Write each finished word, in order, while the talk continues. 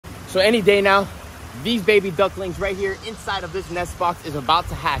So any day now, these baby ducklings right here inside of this nest box is about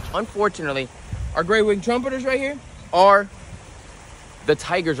to hatch. Unfortunately, our gray-winged trumpeters right here are the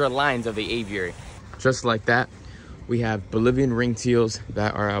tigers or lions of the aviary. Just like that, we have Bolivian ring teals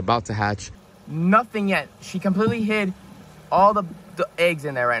that are about to hatch. Nothing yet. She completely hid all the eggs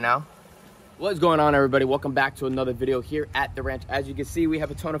in there right now. What's going on, everybody? Welcome back to another video here at the ranch. As you can see, we have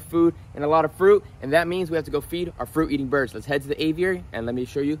a ton of food and a lot of fruit, and that means we have to go feed our fruit-eating birds. Let's head to the aviary and let me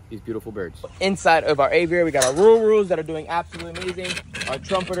show you these beautiful birds. Inside of our aviary, we got our rules that are doing absolutely amazing. Our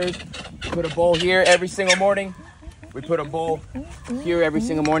trumpeters, put a bowl here every single morning. We put a bowl here every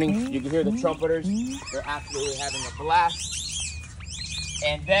single morning. You can hear the trumpeters. They're absolutely having a blast.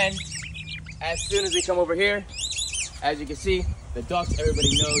 And then, as soon as we come over here, as you can see, the ducks,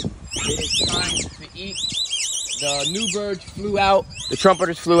 everybody knows it is time to eat. The new birds flew out. The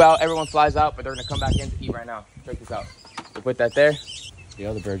trumpeters flew out. Everyone flies out, but they're going to come back in to eat right now. Check this out. We put that there. The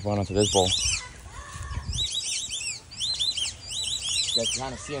other birds went onto this bowl. You guys can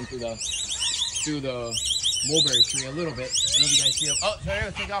kind of see them through the mulberry tree a little bit. I don't know if you guys see them. Oh, so they're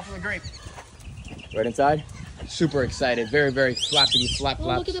going to take off from the grape. Right inside. Super excited. Very, very flappity flap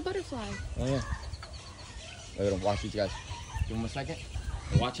flaps. Oh, look at the butterfly. Oh, yeah. Look at them. Watch these guys. Give them a second.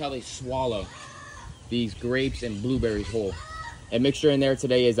 Watch how they swallow these grapes and blueberries whole. A mixture in there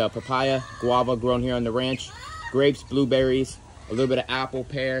today is papaya, guava grown here on the ranch, grapes, blueberries, a little bit of apple,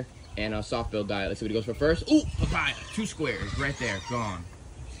 pear, and a soft-billed diet. Let's see what he goes for first. Ooh, papaya. 2 squares right there. Gone.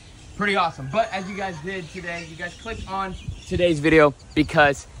 Pretty awesome. But as you guys did today, you guys clicked on today's video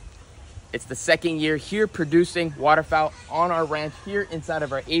because it's the second year here producing waterfowl on our ranch here inside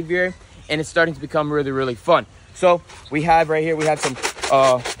of our aviary, and it's starting to become really, really fun. So we have right here, we have some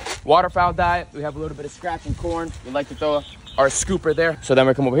waterfowl diet. We have a little bit of scratch and corn. We like to throw our scooper there. So then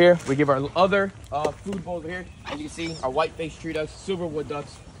we come over here. We give our other food bowls over here. As you can see, our white-faced tree ducks, silverwood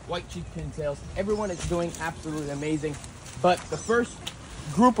ducks, white-cheeked pintails. Everyone is doing absolutely amazing. But the first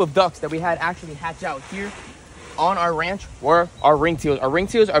group of ducks that we had actually hatch out here on our ranch were our ringtails. Our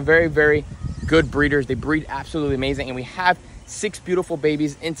ringtails are very, very good breeders. They breed absolutely amazing. And we have 6 beautiful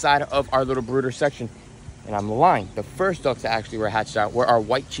babies inside of our little brooder section. And I'm lying. The first ducks that actually were hatched out were our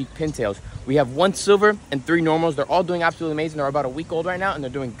white-cheeked pintails. We have 1 silver and 3 normals. They're all doing absolutely amazing. They're about a week old right now, and they're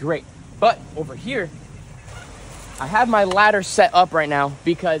doing great. But over here, I have my ladder set up right now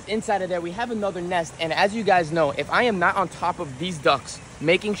because inside of there, we have another nest. And as you guys know, if I am not on top of these ducks,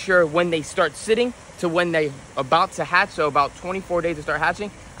 making sure when they start sitting to when they about to hatch, so about 24 days to start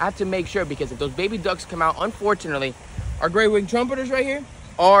hatching, I have to make sure, because if those baby ducks come out, unfortunately, our gray-winged trumpeters right here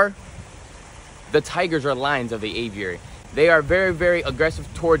are the tigers or lions of the aviary. They are very, very aggressive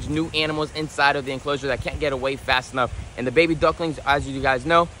towards new animals inside of the enclosure that can't get away fast enough. And the baby ducklings, as you guys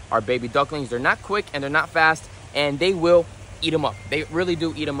know, are baby ducklings. They're not quick and they're not fast, and they will eat them up. They really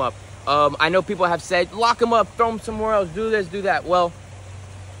do eat them up. I know people have said, lock them up, throw them somewhere else, do this, do that. Well,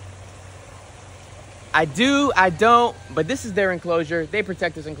 I do, I don't, but this is their enclosure. They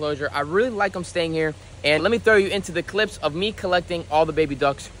protect this enclosure. I really like them staying here. And let me throw you into the clips of me collecting all the baby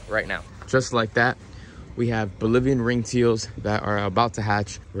ducks right now. Just like that, we have Bolivian ring teals that are about to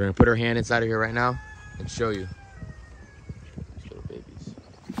hatch. We're gonna put our hand inside of here right now and show you. These little babies.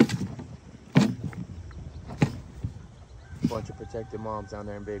 Bunch of protected moms down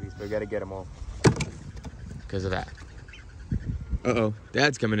there and babies, but we gotta get them all because of that. Uh-oh,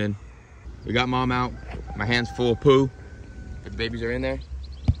 dad's coming in. We got mom out. My hand's full of poo. The babies are in there.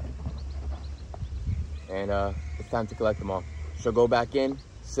 And it's time to collect them all. So go back in,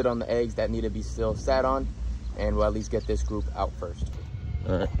 sit on the eggs that need to be still sat on, and we'll at least get this group out first.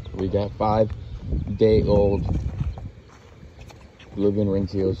 All right, we got 5-day-old Bolivian ring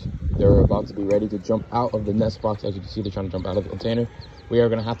teals. They're about to be ready to jump out of the nest box. As you can see, they're trying to jump out of the container. We are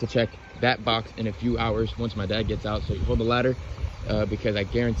gonna have to check that box in a few hours once my dad gets out. So you hold the ladder, because I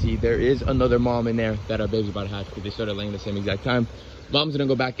guarantee there is another mom in there that our baby's about to hatch, because they started laying at the same exact time. Mom's gonna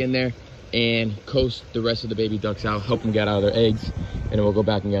go back in there and coast the rest of the baby ducks out, help them get out of their eggs, and then we'll go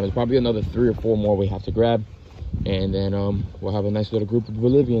back and get. There's probably another 3 or 4 more we have to grab, and then we'll have a nice little group of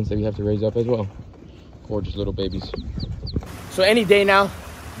Bolivians that we have to raise up as well. Gorgeous little babies. So any day now,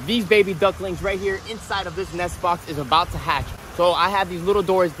 these baby ducklings right here inside of this nest box is about to hatch. So I have these little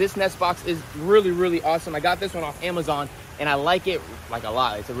doors. This nest box is really, really awesome. I got this one off Amazon, and I like it like a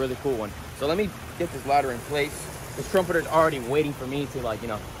lot. It's a really cool one. So let me get this ladder in place. This trumpeter's already waiting for me to, like, you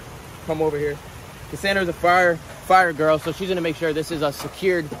know, come over here. Cassandra's a fire girl, so she's gonna make sure this is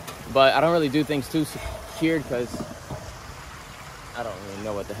secured, but I don't really do things too secured because I don't really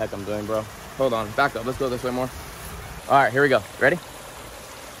know what the heck I'm doing, bro. Hold on, back up, let's go this way more. All right, here we go, ready?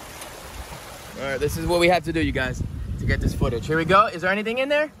 All right, this is what we have to do, you guys, to get this footage. Here we go. Is there anything in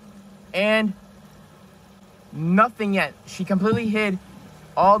there? and nothing yet. She completely hid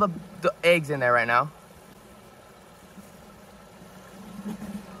all the eggs in there right now.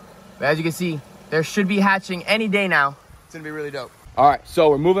 But as you can see, there should be hatching any day now. It's gonna be really dope. All right, so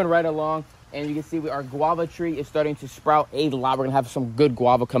we're moving right along, and you can see our guava tree is starting to sprout a lot. We're gonna have some good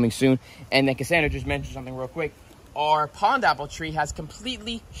guava coming soon. And then Cassandra just mentioned something real quick. Our pond apple tree has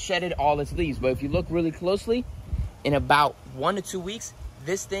completely shedded all its leaves, but if you look really closely, in about 1 to 2 weeks,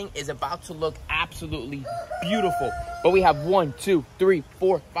 this thing is about to look absolutely beautiful. But we have 1, 2, 3,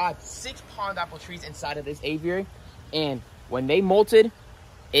 4, 5, 6 pond apple trees inside of this aviary, and when they molted,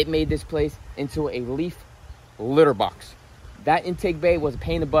 it made this place into a leaf litter box. That intake bay was a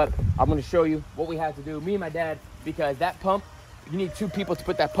pain in the butt. I'm gonna show you what we had to do, me and my dad, because that pump, you need 2 people to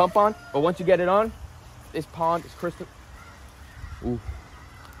put that pump on, but once you get it on, this pond is crystal. Ooh,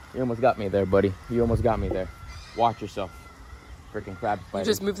 you almost got me there, buddy. You almost got me there. Watch yourself. Freaking crab spider. You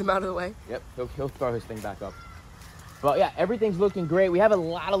just moved him out of the way? Yep, he'll throw his thing back up. But yeah, everything's looking great. We have a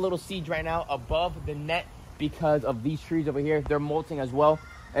lot of little seeds right now above the net because of these trees over here. They're molting as well.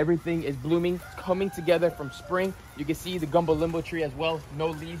 Everything is blooming, coming together from spring. You can see the gumbo limbo tree as well. No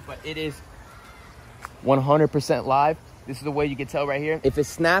leaves, but it is 100% live. This is the way you can tell right here. If it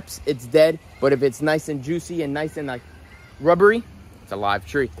snaps, it's dead. But if it's nice and juicy and nice and like rubbery, it's a live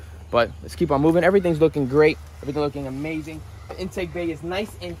tree. But let's keep on moving. Everything's looking great. Everything's looking amazing. The intake bay is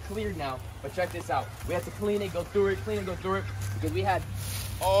nice and cleared now. But check this out. We have to clean it, go through it, clean it, go through it. Because we had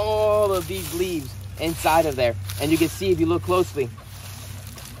all of these leaves inside of there. And you can see if you look closely,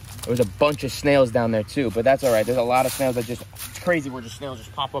 there was a bunch of snails down there too. But that's all right. There's a lot of snails that just, it's crazy where just snails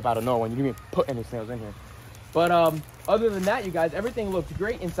just pop up out of nowhere when you didn't even put any snails in here. But other than that, you guys, everything looks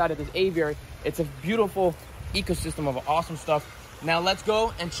great inside of this aviary. It's a beautiful ecosystem of awesome stuff. Now let's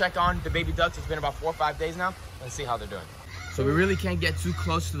go and check on the baby ducks. It's been about 4 or 5 days now. Let's see how they're doing. So we really can't get too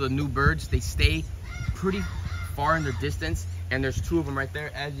close to the new birds. They stay pretty far in their distance, and there's 2 of them right there,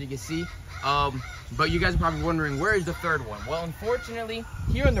 as you can see. But you guys are probably wondering, where is the 3rd one? Well, unfortunately,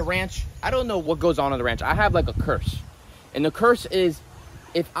 here on the ranch, I don't know what goes on the ranch. I have like a curse, and the curse is,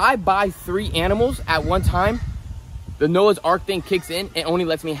 if I buy 3 animals at one time, the Noah's Ark thing kicks in and only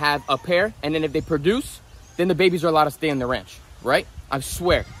lets me have a pair. And then if they produce, then the babies are allowed to stay in the ranch, right? I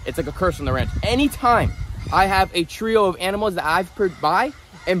swear, it's like a curse on the ranch. Anytime I have a trio of animals that I've buy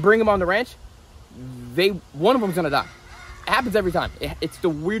and bring them on the ranch, one of them's gonna die. It happens every time. It's the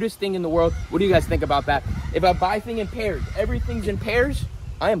weirdest thing in the world. What do you guys think about that? If I buy things in pairs, everything's in pairs,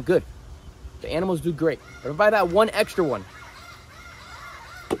 I am good. The animals do great. But if I buy that one extra one,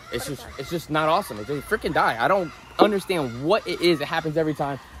 it's just not awesome. They freaking die. I don't understand what it is. It happens every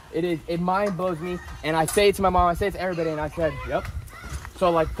time. It mind blows me. And I say it to my mom, I say it to everybody, and I said, yep. So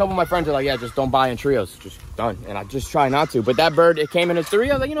like a couple of my friends are like, yeah, just don't buy in trios, just done. And I just try not to. But that bird, it came in as 3.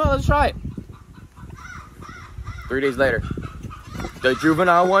 I was like, you know what, let's try it. 3 days later, the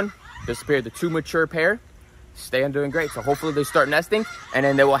juvenile one disappeared. The 2 mature pair stay on doing great. So hopefully they start nesting, and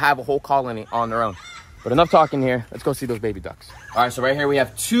then they will have a whole colony on their own. But enough talking here. Let's go see those baby ducks. All right, so right here we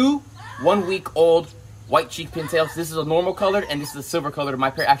have 2 1-week-old white cheek pintails. This is a normal colored, and this is a silver colored.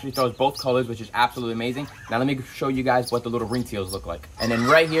 My pair actually throws both colors, which is absolutely amazing. Now let me show you guys what the little ringtails look like. And then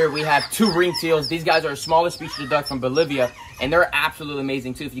right here we have 2 ringtails. These guys are a smaller species of duck from Bolivia, and they're absolutely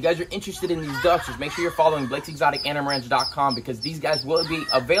amazing too. If you guys are interested in these ducks, just make sure you're following BlakesExoticAnimalRanch.com, because these guys will be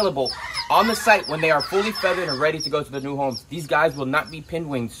available on the site when they are fully feathered and ready to go to the new homes. These guys will not be pinned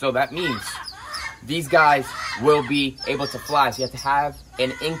winged, so that means these guys will be able to fly. So you have to have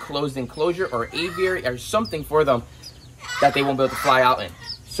an enclosed enclosure or aviary or something for them that they won't be able to fly out in.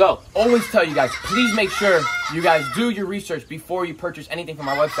 So always tell you guys, please make sure you guys do your research before you purchase anything from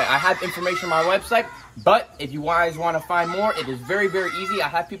my website. I have information on my website, but if you guys want to find more, it is very, very easy. I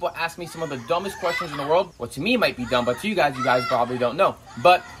have people ask me some of the dumbest questions in the world. Well, to me, it might be dumb, but to you guys probably don't know.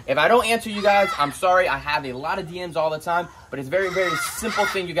 But if I don't answer you guys, I'm sorry. I have a lot of DMs all the time, but it's a very, very simple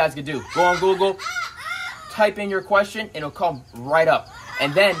thing you guys can do. Go on Google, type in your question, and it'll come right up.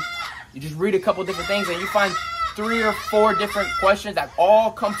 And then you just read a couple different things, and you find 3 or 4 different questions that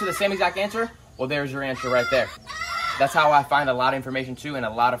all come to the same exact answer. Well, there's your answer right there. That's how I find a lot of information too, and a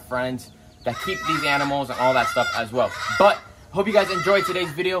lot of friends that keep these animals and all that stuff as well. But hope you guys enjoyed today's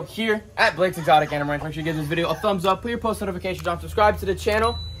video here at Blake's Exotic Animal Ranch. Make sure you give this video a thumbs up, put your post notifications on, subscribe to the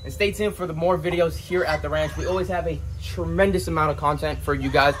channel, and stay tuned for the more videos here at the ranch. We always have a tremendous amount of content for you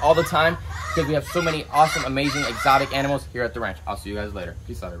guys all the time, because we have so many awesome, amazing, exotic animals here at the ranch. I'll see you guys later.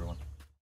 Peace out, everyone.